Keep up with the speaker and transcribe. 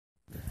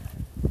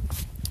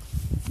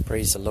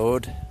Praise the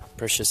Lord,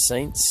 precious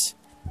saints.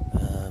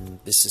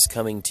 This is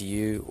coming to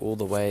you all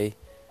the way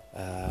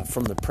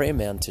from the prayer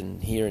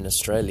mountain here in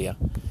Australia,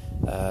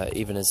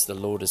 even as the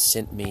Lord has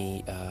sent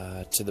me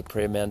to the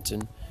prayer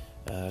mountain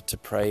to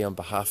pray on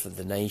behalf of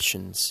the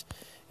nations.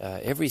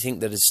 Everything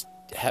that is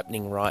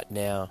happening right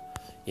now,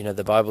 you know,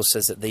 the Bible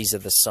says that these are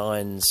the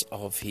signs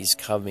of his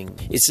coming.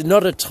 It's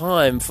not a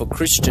time for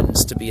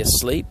Christians to be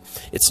asleep.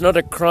 It's not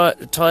a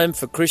time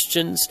for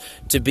Christians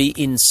to be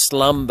in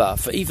slumber.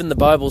 For even the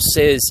Bible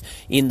says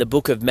in the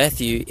book of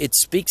Matthew, it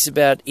speaks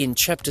about in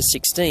chapter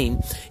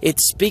 16, it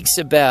speaks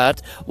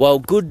about while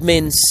good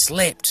men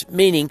slept,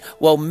 meaning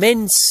while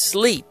men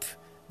sleep,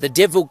 the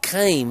devil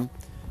came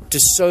to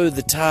sow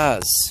the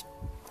tares.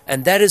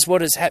 And that is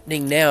what is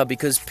happening now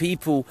because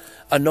people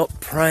are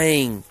not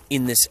praying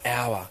in this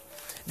hour.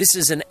 This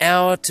is an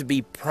hour to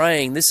be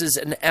praying. This is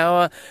an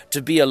hour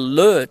to be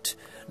alert.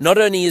 Not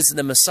only is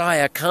the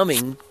Messiah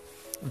coming,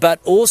 but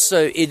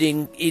also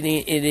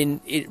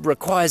it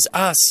requires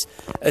us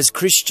as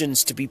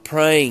Christians to be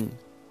praying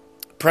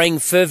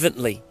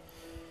fervently.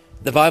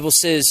 The Bible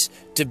says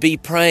to be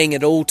praying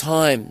at all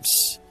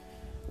times.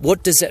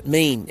 What does that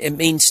mean? It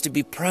means to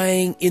be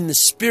praying in the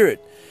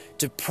Spirit,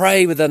 to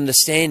pray with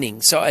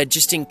understanding. So I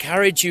just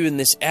encourage you in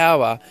this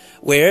hour,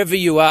 wherever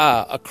you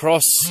are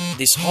across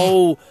this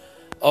whole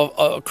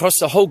across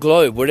the whole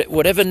globe,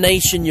 whatever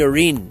nation you're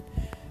in,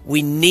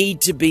 we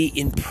need to be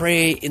in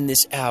prayer in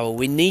this hour.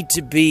 We need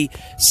to be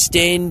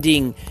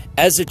standing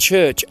as a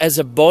church, as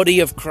a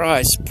body of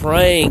Christ,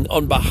 praying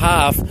on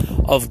behalf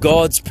of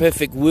God's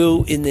perfect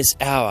will in this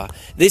hour.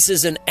 This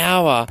is an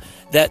hour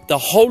that the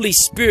Holy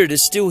Spirit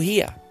is still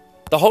here.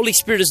 The Holy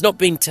Spirit has not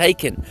been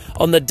taken.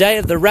 On the day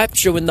of the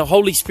rapture, when the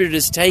Holy Spirit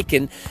is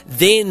taken,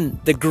 then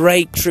the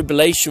great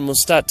tribulation will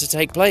start to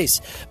take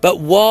place. But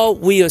while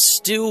we are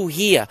still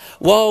here,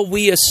 with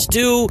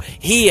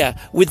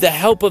the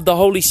help of the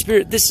Holy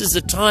Spirit, this is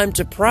a time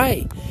to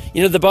pray.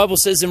 You know, the Bible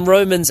says in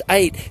Romans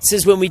 8, it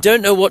says when we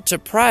don't know what to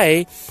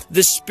pray,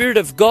 the Spirit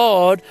of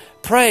God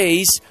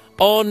prays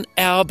on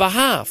our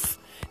behalf.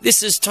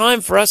 This is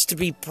time for us to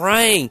be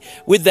praying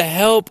with the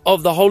help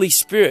of the Holy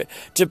Spirit,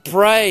 to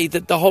pray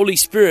that the Holy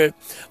Spirit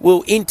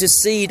will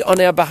intercede on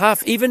our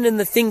behalf, even in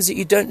the things that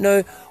you don't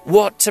know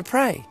what to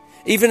pray.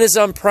 Even as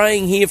I'm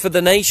praying here for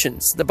the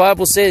nations, the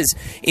Bible says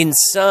in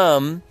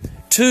Psalm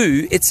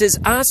 2, it says,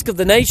 ask of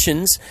the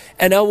nations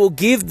and I will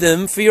give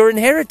them for your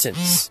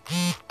inheritance.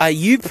 Are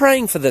you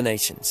praying for the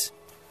nations?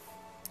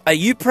 Are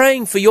you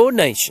praying for your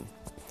nation?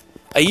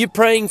 Are you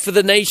praying for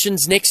the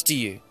nations next to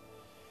you?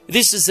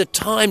 This is a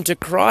time to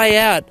cry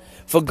out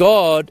for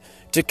God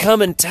to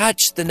come and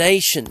touch the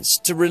nations,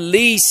 to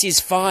release his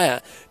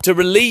fire, to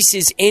release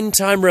his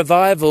end-time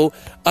revival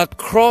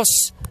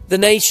across the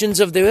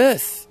nations of the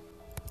earth.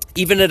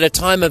 Even at a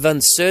time of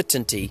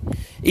uncertainty,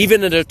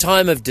 even at a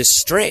time of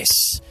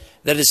distress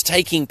that is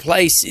taking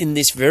place in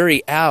this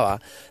very hour,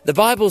 the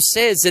Bible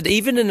says that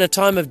even in a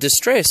time of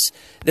distress,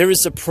 there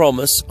is a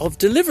promise of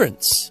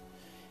deliverance.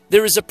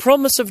 There is a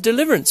promise of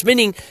deliverance,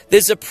 meaning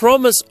there's a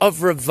promise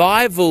of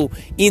revival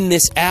in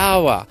this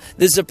hour.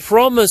 There's a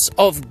promise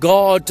of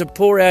God to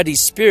pour out his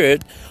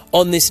Spirit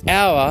on this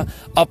hour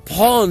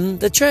upon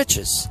the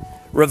churches.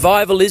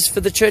 Revival is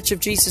for the Church of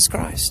Jesus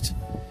Christ.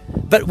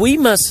 But we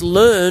must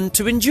learn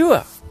to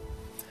endure.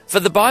 For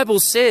the Bible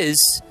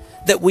says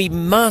that we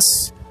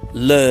must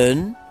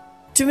learn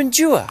to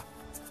endure.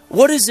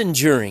 What is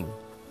enduring?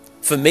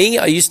 For me,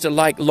 I used to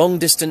like long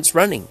distance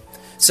running.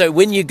 So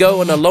when you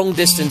go on a long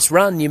distance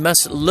run, you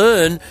must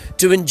learn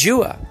to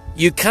endure.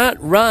 You can't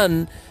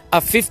run a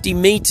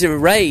 50-meter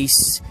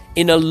race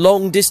in a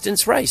long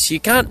distance race. You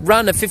can't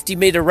run a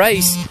 50-meter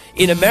race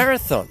in a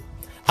marathon.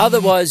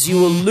 Otherwise, you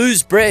will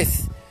lose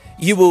breath.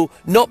 You will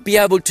not be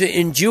able to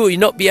endure. You'll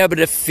not be able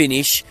to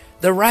finish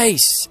the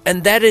race.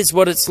 And that is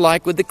what it's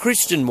like with the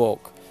Christian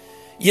walk.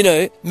 You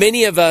know,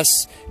 many of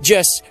us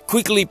just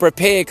quickly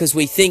prepare because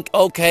we think,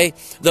 okay,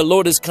 the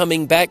Lord is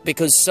coming back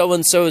because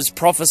so-and-so has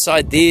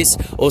prophesied this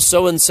or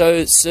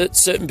so-and-so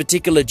certain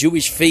particular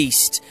Jewish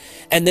feast.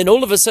 And then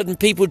all of a sudden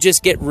people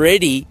just get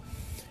ready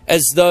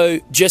as though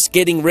just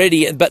getting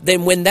ready. But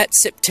then when that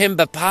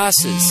September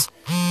passes,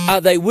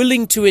 are they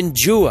willing to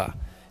endure?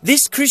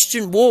 This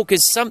Christian walk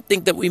is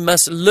something that we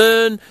must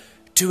learn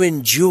to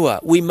endure.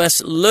 We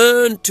must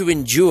learn to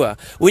endure.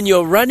 When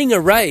you're running a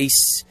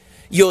race,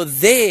 you're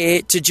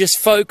there to just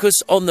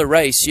focus on the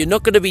race. You're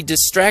not going to be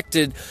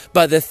distracted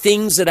by the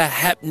things that are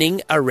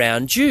happening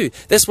around you.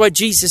 That's why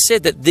Jesus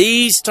said that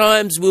these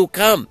times will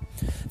come.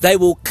 They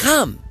will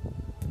come.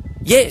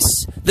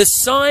 Yes, the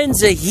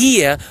signs are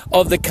here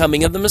of the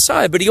coming of the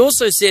Messiah. But he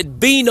also said,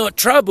 be not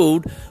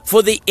troubled,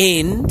 for the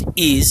end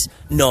is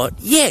not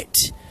yet.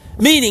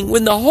 Meaning,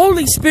 when the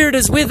Holy Spirit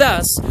is with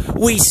us,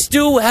 we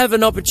still have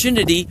an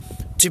opportunity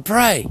to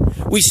pray.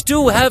 We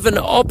still have an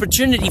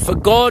opportunity for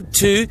God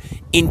to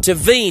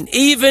intervene,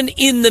 even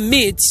in the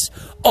midst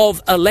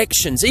of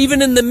elections,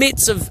 even in the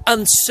midst of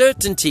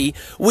uncertainty,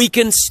 we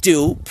can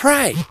still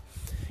pray.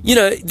 You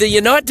know, the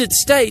United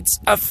States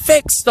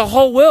affects the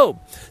whole world.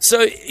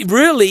 So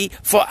really,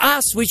 for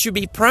us, we should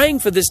be praying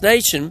for this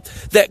nation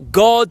that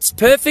God's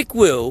perfect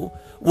will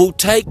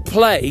take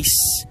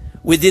place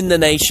within the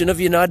nation of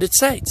United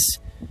States.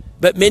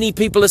 But many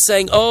people are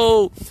saying,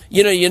 oh,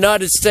 you know,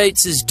 United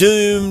States is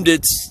doomed.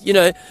 It's, you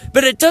know,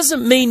 but it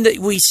doesn't mean that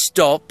we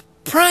stop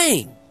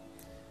praying.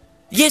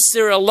 Yes,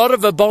 there are a lot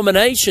of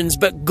abominations,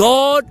 but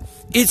God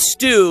is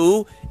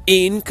still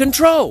in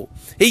control.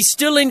 He's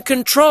still in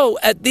control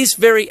at this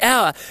very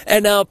hour,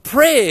 and our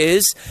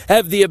prayers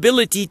have the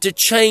ability to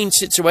change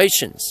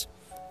situations.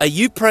 Are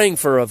you praying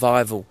for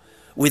revival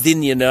within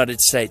the United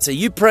States? Are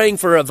you praying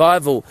for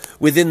revival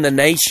within the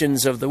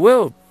nations of the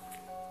world?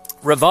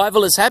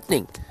 Revival is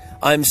happening.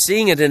 I'm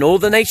seeing it in all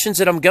the nations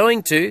that I'm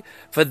going to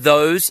for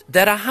those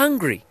that are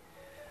hungry.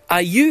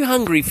 Are you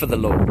hungry for the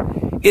Lord?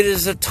 It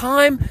is a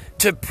time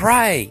to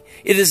pray.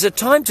 It is a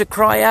time to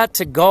cry out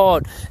to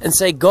God and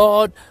say,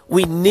 God,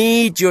 we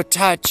need your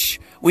touch.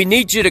 We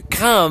need you to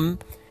come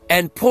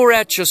and pour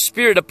out your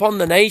Spirit upon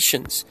the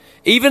nations.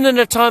 Even in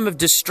a time of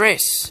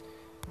distress,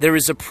 there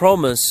is a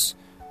promise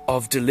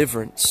of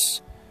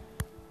deliverance.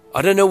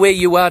 I don't know where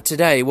you are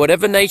today,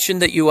 whatever nation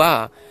that you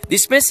are.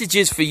 This message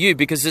is for you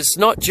because it's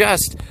not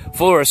just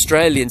for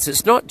Australians.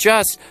 It's not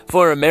just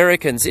for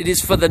Americans. It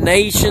is for the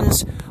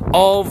nations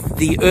of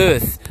the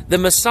earth. The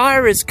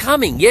Messiah is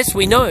coming. Yes,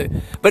 we know.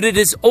 But it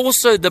is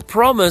also the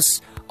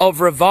promise of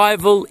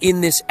revival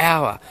in this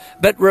hour.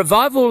 But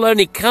revival will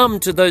only come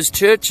to those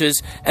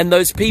churches and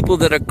those people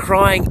that are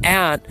crying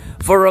out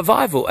for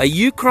revival. Are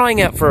you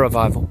crying out for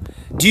revival?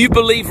 Do you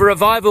believe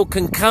revival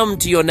can come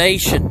to your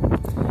nation?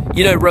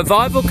 You know,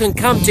 revival can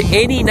come to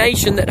any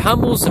nation that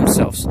humbles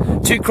themselves.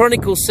 2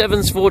 Chronicles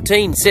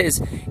 7:14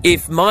 says,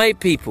 if my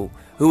people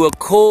who are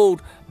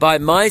called by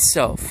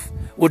myself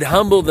would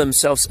humble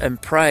themselves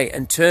and pray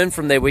and turn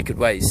from their wicked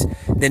ways,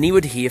 then he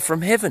would hear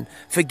from heaven,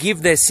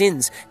 forgive their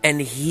sins and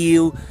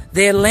heal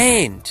their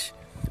land.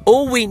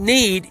 All we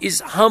need is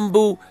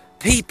humble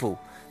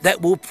people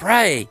that will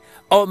pray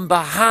on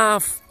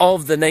behalf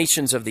of the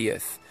nations of the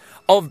earth,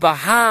 on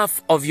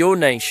behalf of your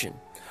nation,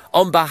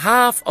 on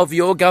behalf of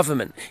your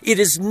government. It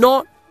is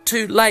not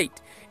too late.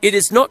 It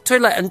is not too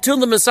late. Until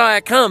the Messiah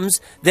comes,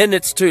 then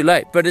it's too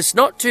late. But it's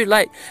not too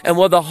late. And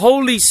while the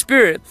Holy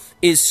Spirit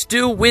is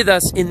still with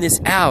us in this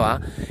hour,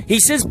 he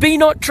says, be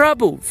not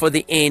troubled, for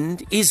the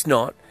end is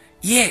not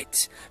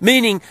yet.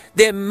 Meaning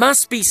there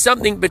must be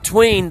something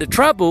between the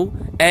trouble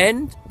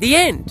and the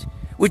end,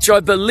 which I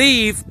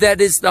believe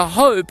that is the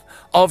hope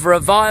of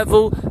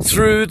revival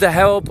through the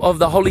help of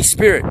the Holy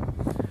Spirit.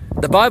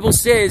 The Bible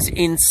says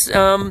in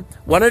Psalm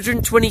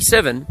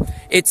 127,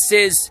 it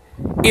says,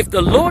 if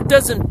the Lord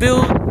doesn't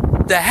build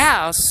the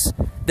house,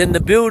 then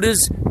the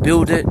builders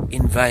build it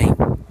in vain.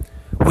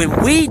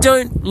 When we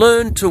don't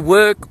learn to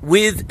work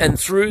with and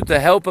through the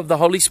help of the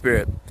Holy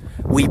Spirit,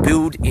 we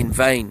build in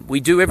vain. We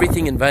do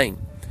everything in vain.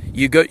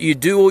 You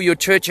do all your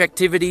church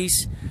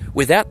activities.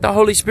 Without the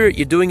Holy Spirit,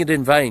 you're doing it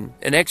in vain.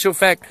 In actual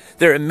fact,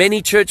 there are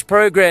many church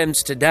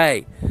programs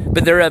today,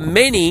 but there are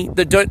many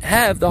that don't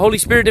have the Holy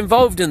Spirit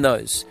involved in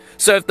those.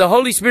 So if the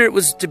Holy Spirit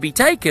was to be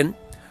taken,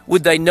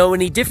 would they know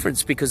any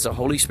difference? Because the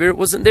Holy Spirit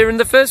wasn't there in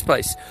the first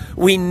place.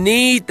 We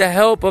need the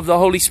help of the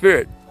Holy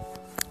Spirit.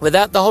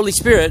 Without the Holy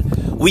Spirit,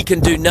 we can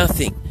do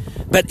nothing.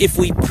 But if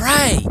we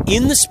pray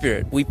in the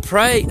Spirit, we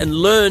pray and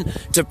learn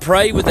to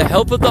pray with the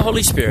help of the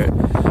Holy Spirit,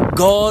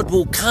 God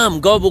will come.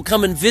 God will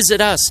come and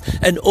visit us.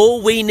 And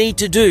all we need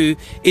to do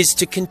is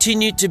to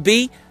continue to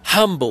be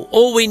humble.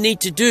 All we need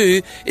to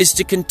do is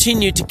to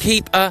continue to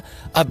keep a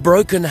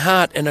broken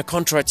heart and a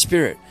contrite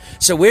spirit.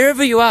 So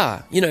wherever you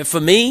are, you know,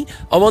 for me,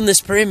 I'm on this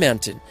prayer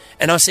mountain.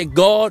 And I say,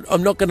 God,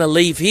 I'm not going to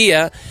leave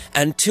here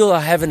until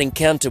I have an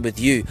encounter with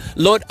you.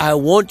 Lord, I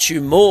want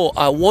you more.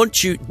 I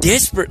want you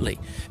desperately.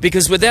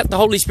 Because without the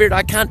Holy Spirit,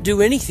 I can't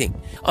do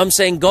anything. I'm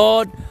saying,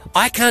 God,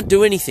 I can't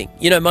do anything.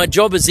 You know, my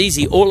job is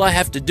easy. All I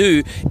have to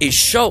do is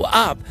show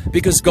up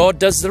because God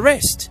does the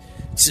rest.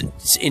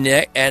 In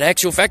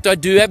actual fact, I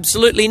do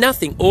absolutely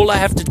nothing. All I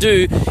have to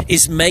do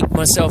is make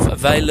myself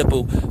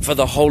available for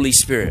the Holy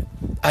Spirit.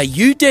 Are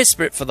you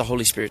desperate for the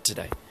Holy Spirit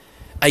today?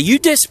 Are you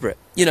desperate?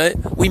 You know,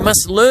 we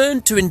must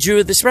learn to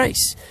endure this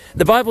race.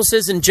 The Bible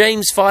says in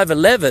James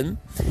 5:11,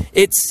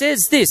 it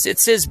says this, it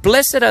says,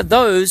 blessed are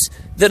those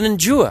that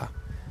endure.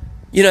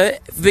 You know,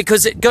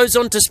 because it goes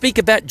on to speak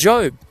about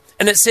Job.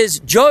 And it says,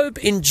 Job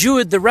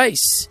endured the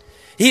race.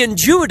 He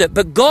endured it,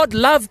 but God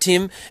loved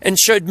him and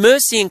showed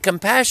mercy and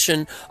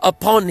compassion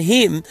upon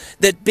him,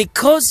 that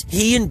because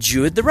he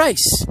endured the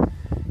race.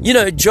 You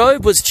know,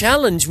 Job was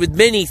challenged with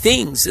many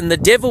things, and the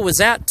devil was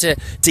out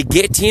to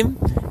get him,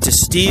 to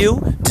steal,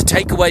 to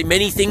take away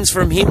many things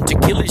from him, to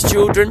kill his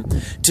children,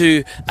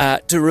 to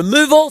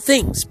remove all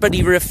things. But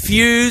he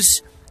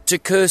refused to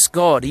curse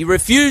God. He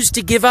refused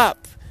to give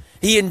up.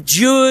 He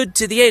endured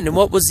to the end. And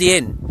what was the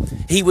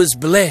end? He was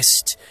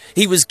blessed.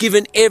 He was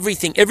given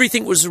everything.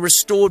 Everything was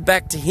restored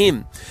back to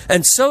him.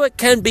 And so it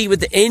can be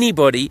with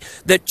anybody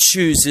that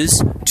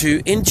chooses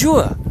to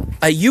endure.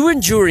 Are you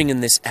enduring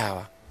in this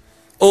hour?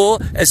 Or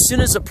as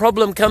soon as a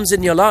problem comes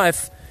in your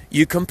life,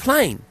 you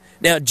complain.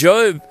 Now,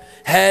 Job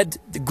had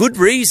good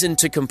reason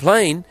to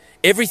complain.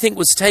 Everything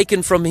was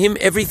taken from him.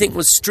 Everything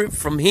was stripped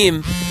from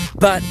him.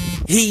 But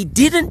he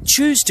didn't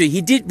choose to.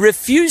 He did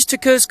refuse to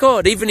curse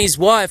God. Even his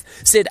wife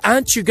said,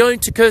 aren't you going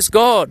to curse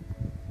God?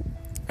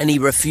 And he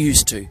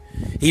refused to.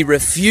 He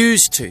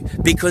refused to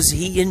because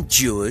he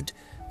endured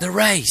the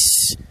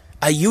race.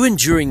 Are you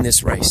enduring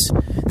this race?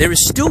 There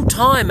is still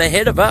time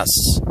ahead of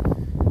us.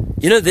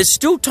 You know, there's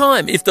still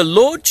time. If the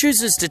Lord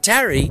chooses to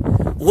tarry,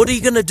 what are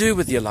you going to do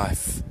with your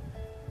life?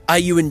 Are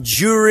you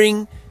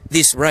enduring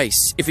this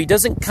race? If he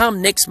doesn't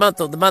come next month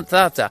or the month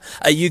after,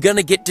 are you going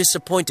to get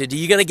disappointed? Are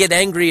you going to get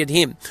angry at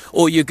him?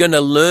 Or you're going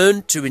to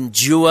learn to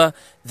endure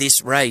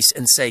this race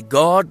and say,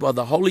 God, while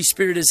the Holy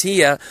Spirit is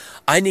here,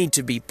 I need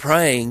to be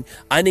praying.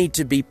 I need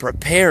to be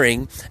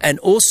preparing. And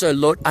also,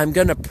 Lord, I'm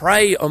going to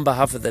pray on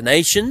behalf of the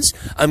nations.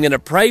 I'm going to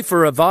pray for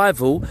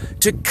revival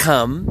to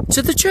come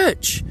to the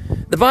church.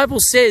 The Bible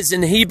says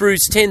in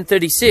Hebrews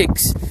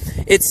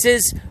 10:36, it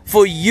says,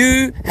 for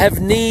you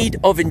have need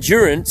of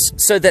endurance,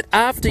 so that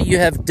after you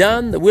have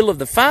done the will of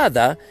the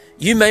Father,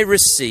 you may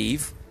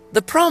receive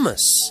the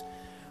promise.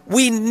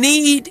 We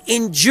need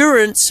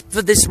endurance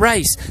for this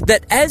race,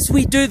 that as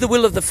we do the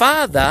will of the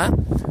Father,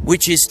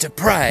 which is to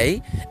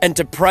pray, and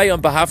to pray on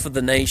behalf of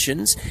the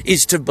nations,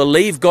 is to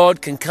believe God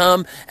can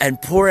come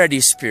and pour out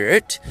his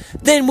Spirit,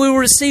 then we will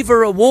receive a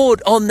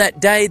reward on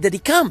that day that he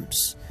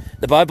comes.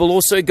 The Bible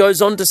also goes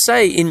on to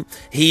say in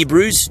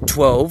Hebrews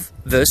 12,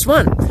 verse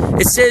 1,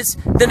 it says,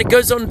 then it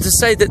goes on to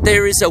say that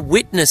there is a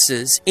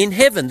witnesses in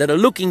heaven that are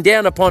looking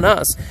down upon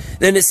us.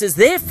 Then it says,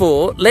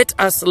 therefore, let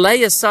us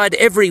lay aside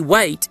every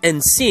weight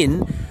and sin,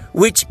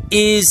 which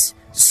is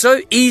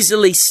so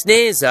easily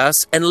snares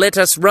us, and let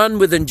us run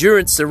with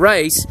endurance the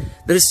race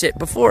that is set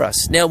before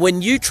us. Now,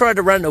 when you try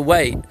to run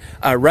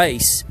a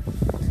race,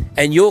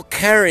 and you're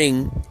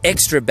carrying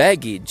extra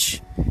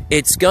baggage,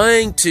 it's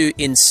going to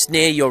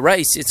ensnare your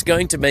race. It's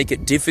going to make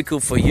it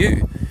difficult for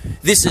you.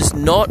 This is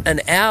not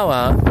an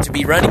hour to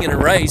be running in a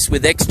race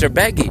with extra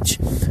baggage.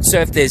 So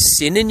if there's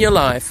sin in your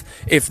life,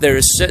 if there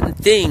are certain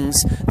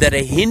things that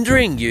are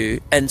hindering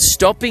you and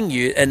stopping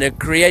you and are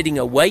creating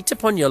a weight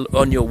upon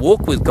your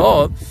walk with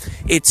God,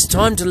 it's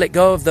time to let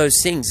go of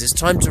those things. It's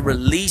time to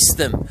release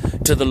them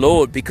to the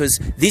Lord, because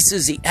this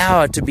is the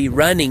hour to be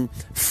running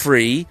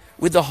free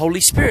with the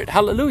Holy Spirit.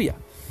 Hallelujah.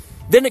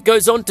 Then it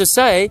goes on to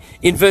say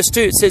in verse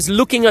 2, it says,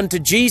 looking unto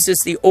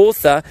Jesus, the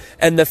author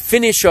and the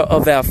finisher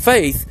of our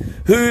faith,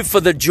 who for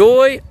the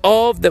joy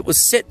that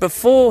was set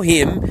before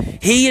him,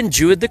 he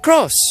endured the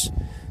cross.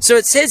 So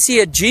it says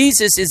here,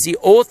 Jesus is the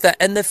author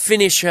and the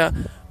finisher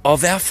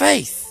of our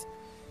faith.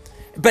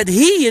 But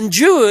he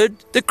endured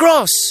the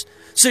cross.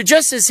 So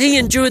just as he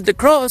endured the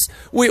cross,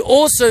 we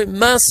also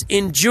must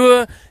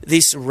endure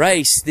this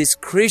race, this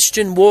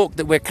Christian walk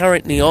that we're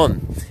currently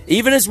on.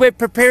 Even as we're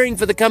preparing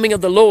for the coming of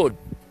the Lord.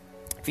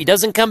 If he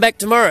doesn't come back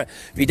tomorrow,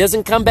 if he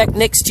doesn't come back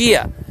next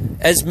year,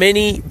 as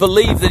many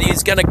believe that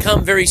he's going to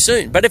come very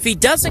soon. But if he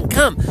doesn't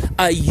come,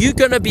 are you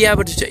going to be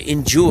able to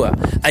endure?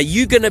 Are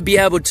you going to be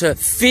able to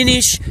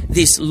finish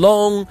this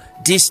long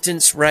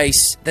distance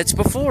race that's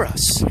before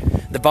us?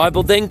 The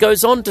Bible then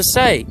goes on to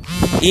say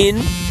in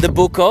the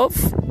book of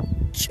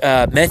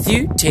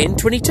Matthew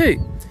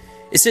 10:22,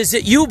 it says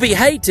that you'll be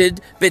hated,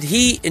 but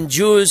he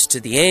endures to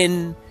the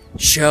end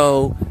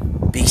shall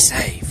be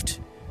saved.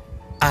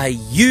 Are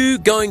you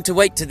going to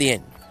wait to the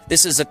end?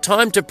 This is a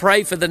time to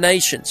pray for the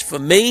nations. For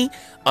me,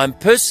 I'm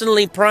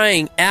personally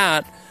praying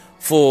out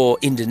for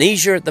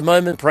Indonesia at the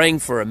moment, praying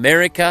for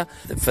America,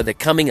 for the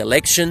coming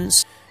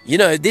elections. You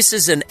know, this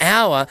is an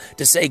hour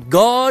to say,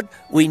 God,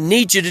 we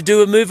need you to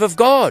do a move of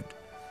God.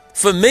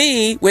 For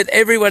me, with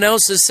everyone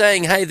else is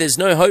saying, hey, there's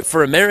no hope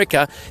for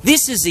America,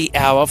 this is the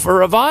hour for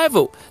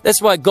revival.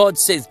 That's why God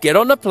says, get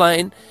on a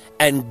plane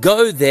and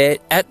go there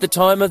at the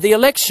time of the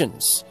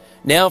elections.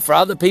 Now, for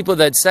other people,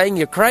 they're saying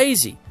you're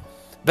crazy.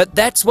 But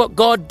that's what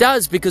God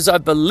does, because I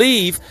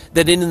believe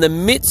that in the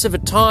midst of a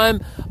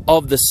time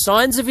of the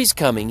signs of his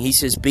coming, he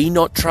says, be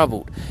not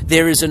troubled.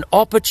 There is an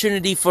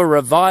opportunity for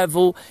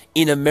revival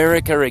in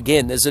America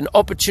again. There's an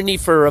opportunity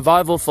for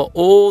revival for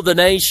all the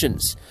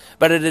nations.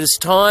 But it is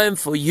time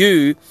for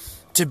you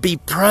to be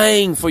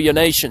praying for your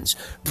nations.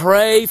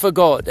 Pray for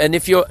God. And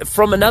if you're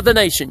from another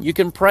nation, you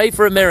can pray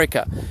for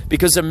America,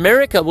 because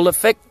America will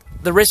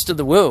affect the rest of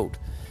the world.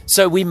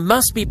 So we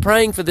must be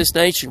praying for this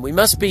nation. We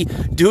must be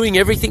doing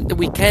everything that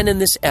we can in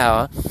this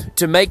hour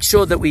to make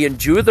sure that we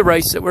endure the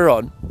race that we're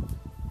on,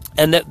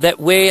 and that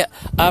we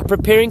are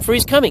preparing for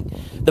his coming.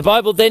 The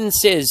Bible then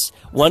says,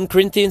 1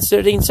 Corinthians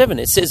 13:7,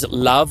 it says,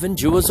 love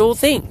endures all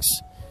things.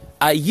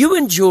 Are you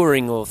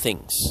enduring all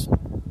things?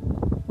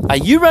 Are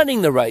you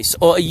running the race,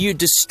 or are you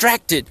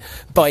distracted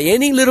by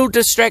any little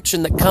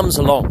distraction that comes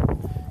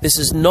along? This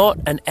is not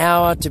an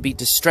hour to be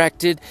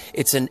distracted.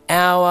 It's an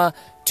hour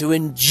to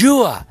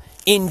endure.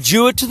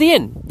 Endure to the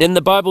end. Then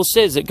the Bible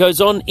says, it goes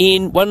on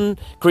in 1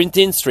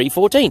 Corinthians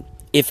 3:14.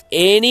 If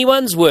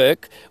anyone's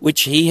work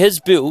which he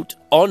has built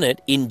on it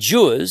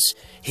endures,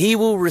 he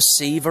will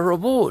receive a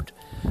reward.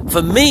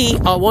 For me,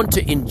 I want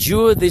to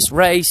endure this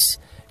race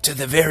to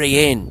the very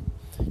end.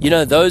 You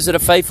know, those that are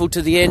faithful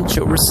to the end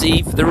shall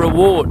receive the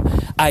reward.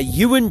 Are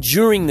you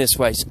enduring this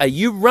race? Are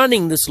you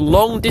running this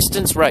long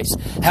distance race?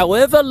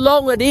 However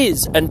long it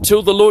is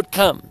until the Lord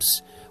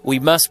comes, we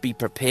must be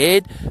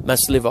prepared,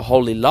 must live a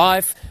holy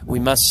life. We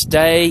must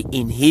stay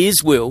in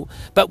His will,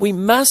 but we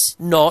must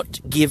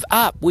not give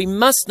up. We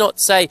must not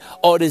say,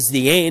 oh, it is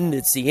the end,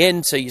 it's the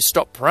end, so you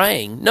stop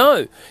praying.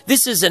 No,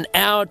 this is an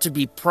hour to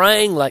be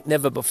praying like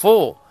never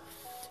before.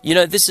 You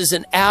know, this is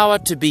an hour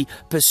to be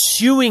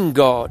pursuing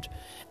God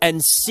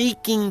and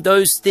seeking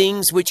those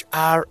things which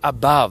are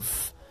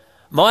above.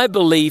 My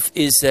belief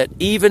is that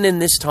even in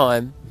this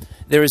time,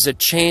 there is a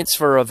chance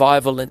for a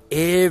revival in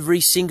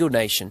every single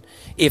nation.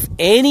 If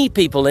any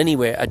people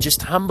anywhere are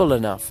just humble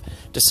enough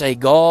to say,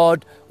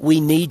 God,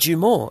 we need you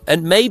more.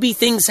 And maybe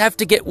things have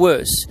to get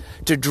worse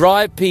to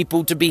drive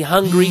people to be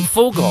hungry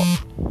for God.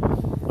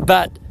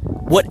 But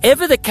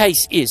whatever the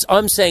case is,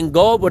 I'm saying,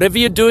 God, whatever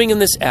you're doing in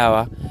this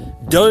hour,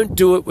 don't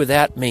do it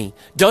without me.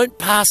 Don't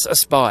pass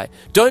us by.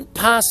 Don't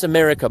pass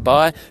America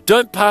by.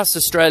 Don't pass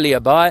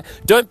Australia by.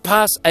 Don't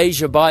pass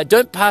Asia by.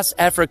 Don't pass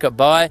Africa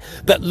by.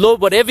 But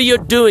Lord, whatever you're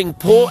doing,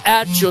 pour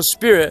out your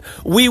Spirit.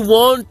 We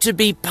want to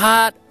be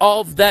part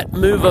of that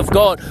move of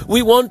God.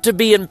 We want to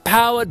be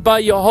empowered by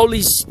your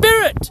Holy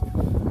Spirit.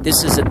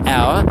 This is an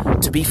hour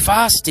to be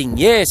fasting.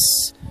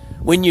 Yes.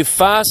 When you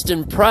fast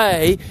and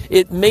pray,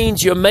 it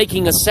means you're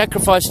making a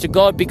sacrifice to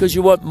God because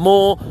you want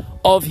more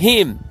of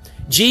Him.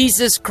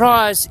 Jesus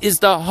Christ is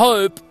the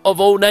hope of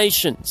all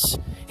nations.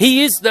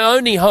 He is the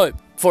only hope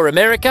for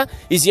America.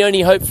 He's the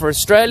only hope for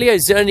Australia.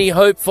 He's the only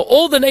hope for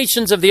all the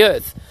nations of the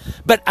earth.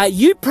 But are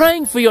you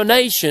praying for your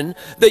nation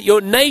that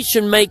your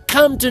nation may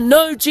come to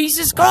know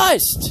Jesus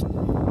Christ?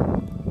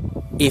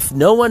 If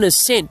no one is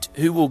sent,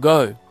 who will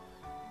go?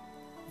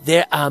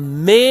 There are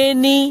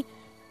many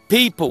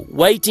people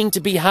waiting to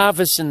be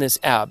harvested in this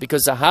hour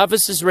because the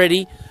harvest is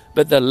ready,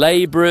 but the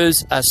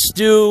laborers are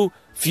still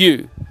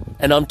few.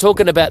 And I'm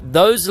talking about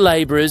those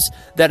laborers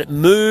that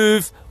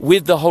move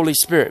with the Holy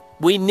Spirit.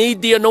 We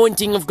need the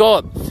anointing of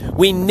God.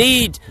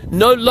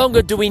 No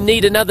longer do we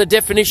need another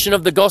definition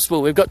of the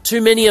gospel. We've got too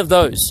many of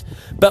those.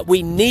 But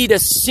we need a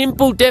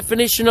simple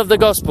definition of the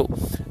gospel,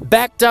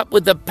 backed up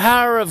with the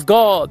power of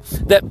God,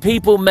 that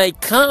people may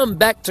come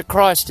back to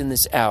Christ in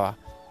this hour.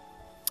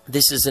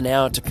 This is an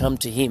hour to come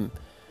to Him.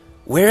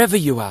 Wherever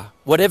you are,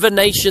 whatever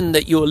nation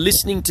that you're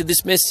listening to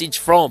this message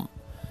from,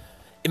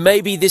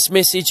 maybe this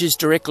message is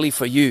directly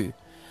for you,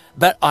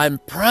 but I'm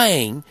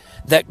praying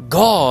that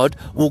God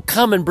will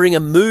come and bring a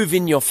move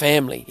in your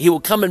family. He will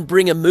come and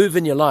bring a move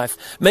in your life.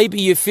 Maybe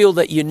you feel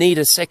that you need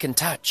a second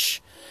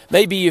touch.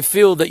 Maybe you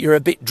feel that you're a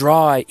bit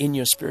dry in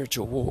your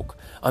spiritual walk.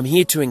 I'm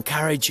here to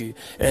encourage you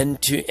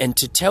and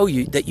to tell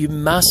you that you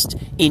must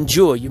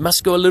endure. You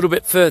must go a little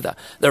bit further.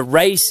 The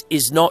race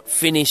is not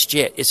finished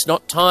yet. It's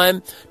not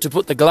time to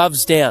put the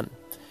gloves down.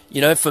 You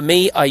know, for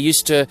me, I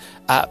used to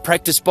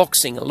practice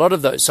boxing, a lot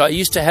of those. So I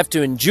used to have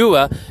to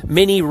endure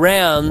many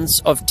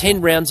rounds of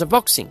 10 rounds of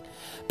boxing.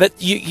 But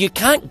you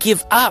can't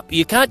give up.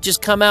 You can't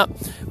just come up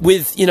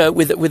with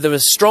a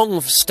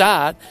strong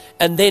start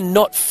and then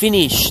not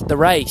finish the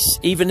race,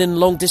 even in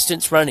long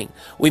distance running.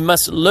 We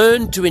must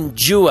learn to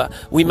endure.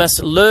 We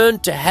must learn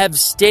to have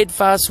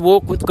steadfast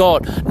walk with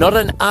God, not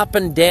an up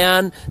and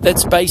down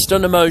that's based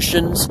on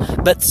emotions,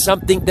 but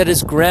something that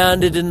is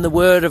grounded in the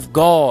Word of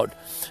God.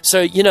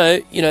 So,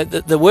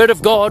 the Word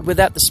of God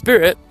without the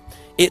Spirit,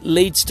 it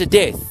leads to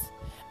death.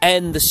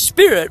 And the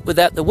Spirit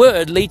without the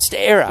Word leads to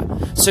error.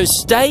 So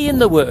stay in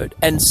the Word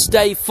and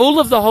stay full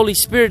of the Holy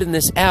Spirit in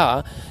this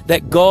hour,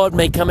 that God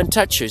may come and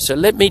touch you. So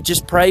let me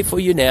just pray for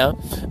you now.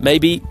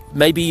 Maybe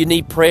you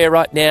need prayer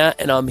right now,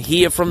 and I'm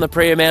here from the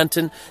prayer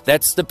mountain.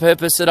 That's the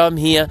purpose that I'm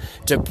here,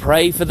 to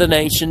pray for the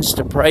nations,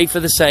 to pray for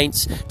the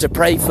saints, to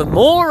pray for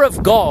more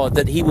of God,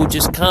 that He will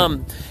just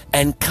come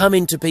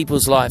into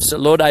people's lives. So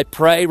Lord, I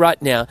pray right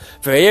now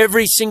for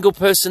every single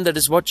person that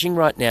is watching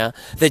right now,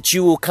 that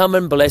you will come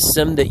and bless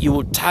them, that you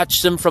will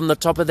touch them from the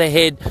top of their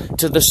head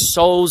to the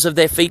soles of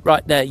their feet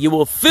right now. You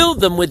will fill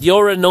them with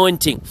your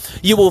anointing.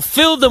 You will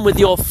fill them with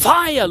your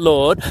fire,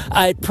 Lord.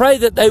 I pray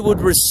that they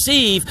would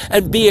receive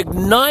and be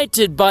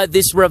ignited by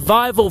this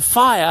revival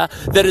fire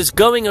that is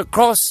going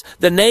across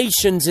the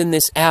nations in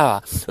this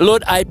hour.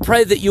 Lord, I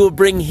pray that you will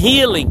bring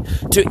healing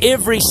to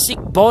every sick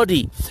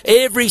body,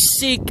 every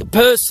sick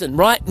person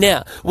right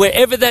now,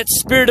 wherever that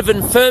spirit of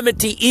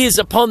infirmity is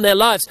upon their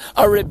lives.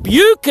 I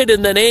rebuke it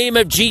in the name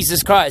of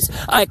Jesus Christ.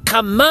 I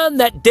command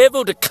that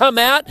devil to come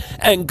out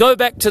and go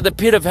back to the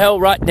pit of hell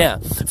right now.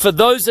 For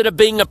those that are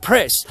being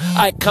oppressed,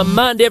 I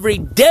command every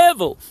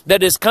devil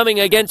that is coming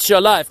against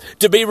your life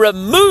to be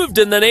removed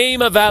in the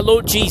name of our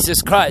Lord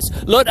Jesus Christ.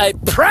 Lord, I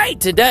pray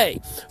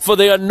today for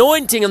the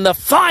anointing and the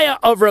fire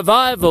of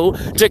revival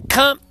to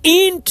come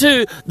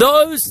into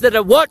those that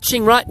are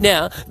watching right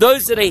now,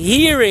 those that are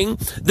hearing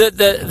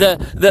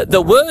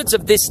the words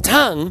of this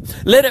tongue.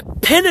 Let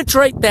it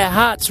penetrate their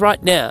hearts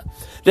right now,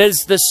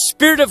 as the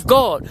Spirit of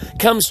God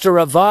comes to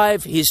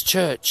revive His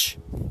church.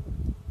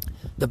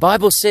 The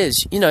Bible says,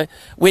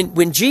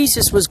 when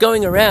Jesus was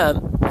going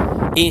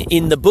around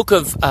in the book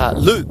of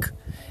Luke,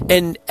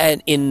 And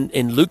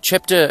in Luke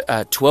chapter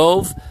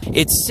 12,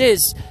 it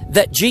says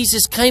that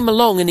Jesus came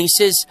along and he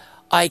says,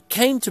 I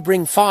came to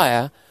bring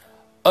fire.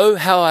 Oh,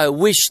 how I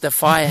wish the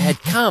fire had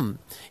come.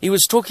 He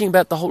was talking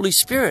about the Holy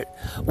Spirit.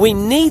 We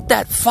need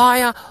that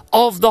fire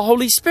of the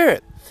Holy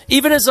Spirit.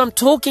 Even as I'm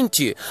talking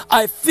to you,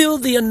 I feel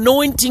the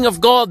anointing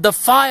of God, the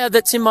fire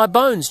that's in my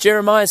bones.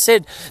 Jeremiah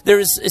said,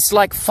 it's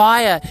like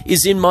fire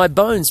is in my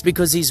bones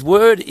because his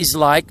word is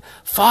like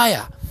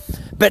fire.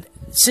 But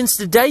since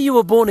the day you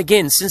were born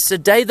again, since the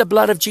day the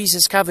blood of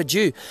Jesus covered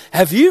you,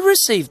 have you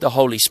received the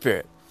Holy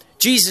Spirit?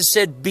 Jesus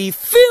said, be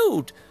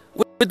filled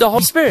with the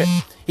Holy Spirit.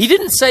 He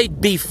didn't say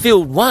be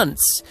filled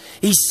once.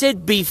 He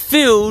said be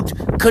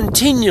filled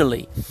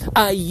continually.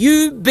 Are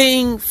you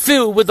being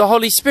filled with the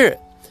Holy Spirit?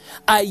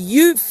 Are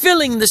you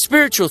filling the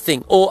spiritual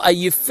thing, or are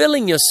you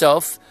filling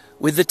yourself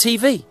with the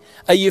TV?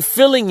 Are you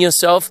filling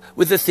yourself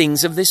with the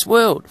things of this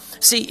world?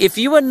 See, if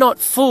you are not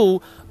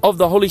full of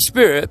the Holy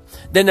Spirit,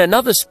 then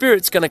another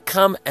spirit's going to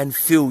come and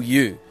fill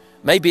you.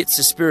 Maybe it's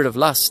the spirit of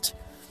lust.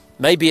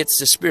 Maybe it's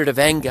the spirit of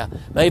anger.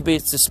 Maybe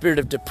it's the spirit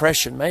of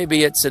depression.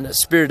 Maybe it's a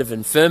spirit of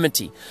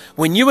infirmity.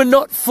 When you are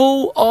not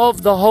full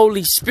of the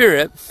Holy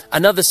Spirit,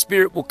 another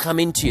spirit will come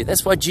into you.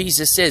 That's why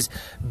Jesus says,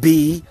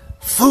 be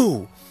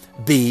full.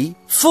 Be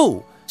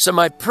full. So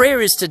my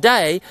prayer is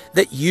today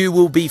that you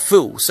will be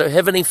full. So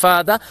Heavenly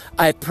Father,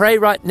 I pray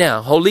right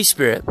now, Holy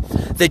Spirit,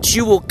 that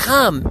you will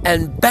come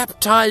and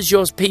baptize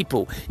your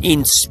people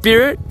in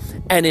spirit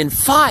and in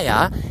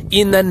fire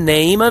in the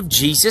name of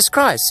Jesus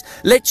Christ.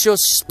 Let your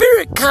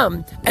spirit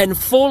come and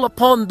fall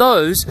upon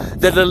those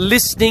that are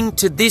listening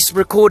to this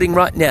recording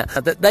right now,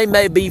 that they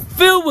may be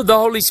filled with the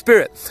Holy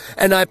Spirit.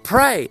 And I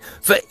pray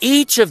for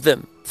each of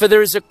them, for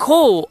there is a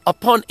call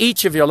upon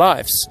each of your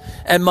lives.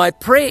 And my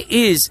prayer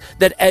is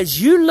that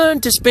as you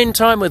learn to spend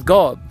time with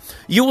God,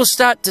 you will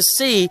start to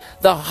see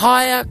the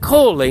higher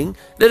calling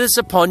that is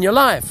upon your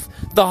life.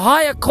 The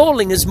higher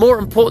calling is more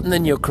important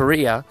than your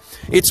career.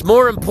 It's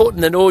more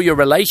important than all your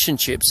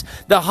relationships.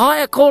 The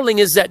higher calling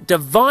is that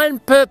divine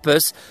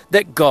purpose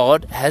that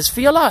God has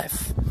for your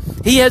life.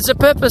 He has a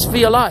purpose for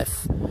your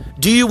life.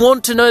 Do you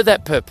want to know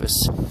that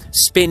purpose?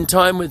 Spend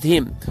time with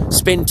Him.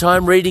 Spend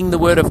time reading the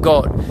Word of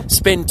God.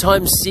 Spend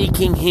time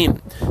seeking Him.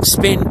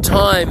 Spend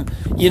time,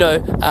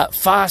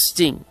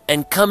 fasting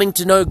and coming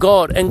to know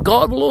God. And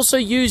God will also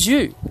use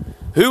you.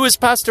 Who is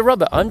Pastor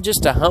Robert? I'm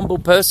just a humble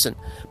person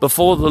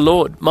before the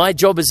Lord. My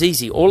job is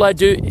easy. All I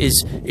do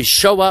is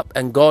show up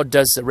and God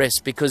does the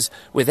rest, because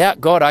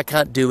without God, I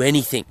can't do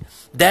anything.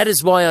 That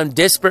is why I'm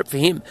desperate for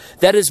Him.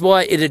 That is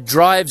why it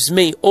drives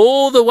me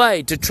all the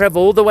way to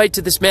travel all the way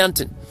to this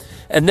mountain.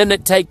 And then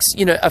it takes,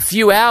 a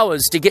few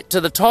hours to get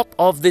to the top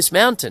of this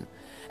mountain.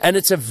 And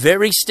it's a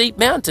very steep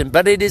mountain,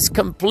 but it is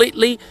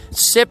completely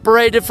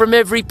separated from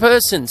every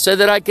person so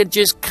that I can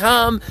just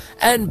come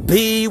and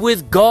be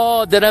with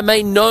God, that I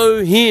may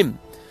know Him.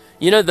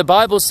 The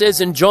Bible says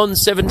in John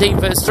 17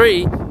 verse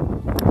 3,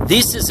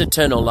 this is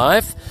eternal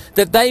life,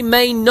 that they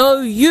may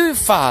know you,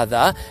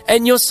 Father,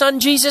 and your Son,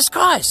 Jesus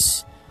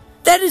Christ.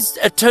 That is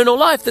eternal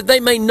life, that they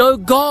may know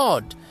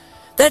God.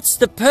 That's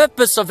the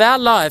purpose of our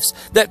lives,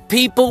 that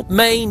people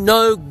may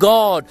know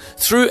God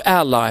through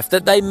our life,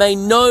 that they may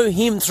know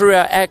Him through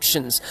our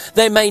actions,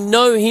 they may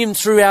know Him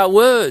through our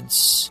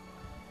words.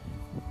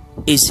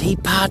 Is He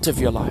part of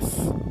your life?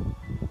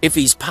 If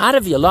He's part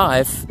of your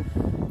life,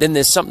 then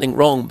there's something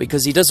wrong,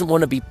 because He doesn't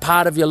want to be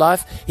part of your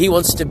life. He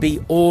wants to be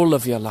all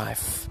of your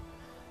life.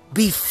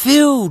 Be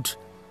filled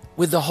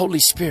with the Holy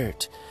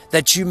Spirit,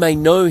 that you may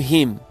know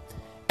Him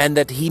and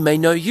that He may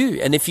know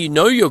you. And if you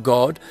know your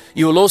God,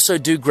 you will also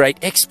do great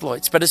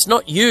exploits. But it's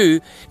not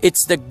you,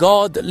 it's the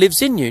God that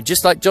lives in you.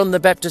 Just like John the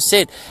Baptist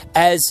said,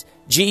 as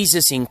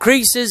Jesus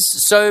increases,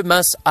 so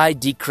must I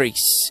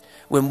decrease.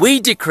 When we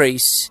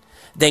decrease,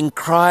 then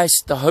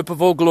Christ, the hope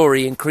of all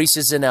glory,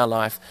 increases in our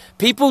life.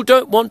 People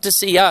don't want to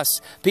see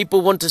us.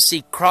 People want to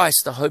see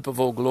Christ, the hope of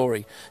all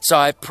glory. So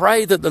I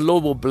pray that the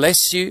Lord will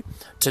bless you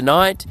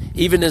tonight,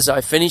 even as I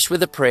finish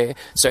with a prayer.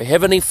 So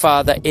Heavenly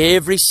Father,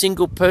 every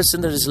single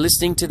person that is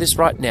listening to this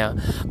right now,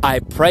 I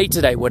pray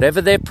today,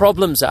 whatever their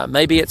problems are,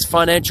 maybe it's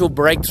financial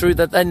breakthrough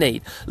that they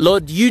need.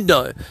 Lord, you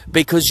know,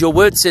 because your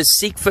word says,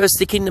 seek first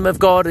the kingdom of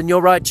God and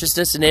your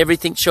righteousness, and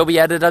everything shall be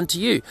added unto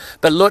you.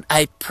 But Lord,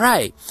 I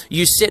pray,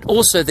 you said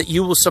also that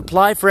you will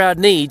supply for our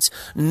needs,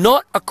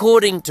 not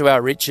according to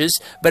our riches,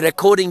 but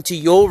according to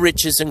your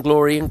riches and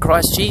glory in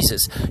Christ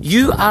Jesus.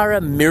 You are a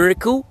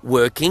miracle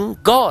working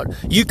God.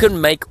 You can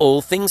make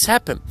all things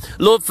happen.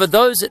 Lord, for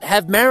those that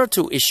have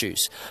marital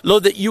issues,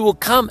 Lord, that you will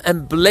come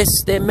and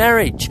bless their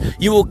marriage.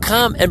 You will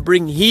come and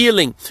bring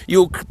healing. You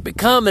will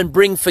come and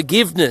bring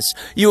forgiveness.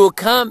 You will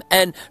come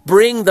and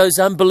bring those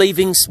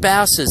unbelieving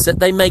spouses, that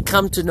they may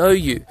come to know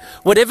you.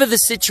 Whatever the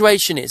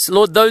situation is,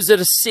 Lord, those that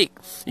are sick,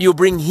 you'll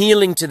bring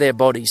healing to their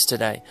bodies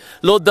today.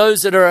 Lord,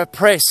 those that are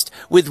oppressed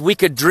with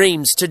wicked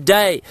dreams,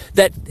 today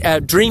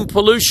that dream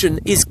pollution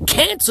is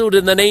cancelled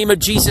in the name of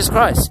Jesus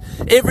Christ.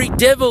 Every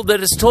devil that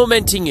is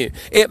tormenting you,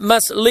 it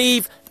must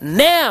leave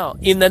now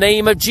in the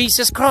name of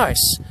Jesus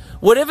Christ.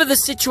 Whatever the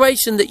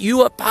situation that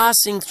you are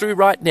passing through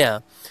right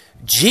now,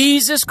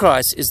 Jesus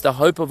Christ is the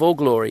hope of all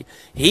glory.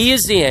 He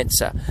is the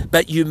answer.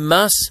 But you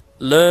must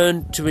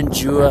learn to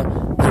endure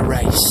the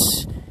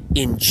race.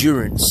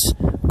 Endurance.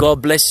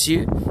 God bless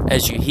you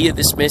as you hear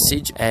this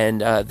message.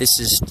 And this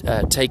is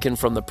taken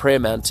from the Prayer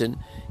Mountain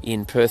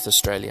in Perth,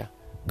 Australia.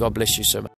 God bless you so much.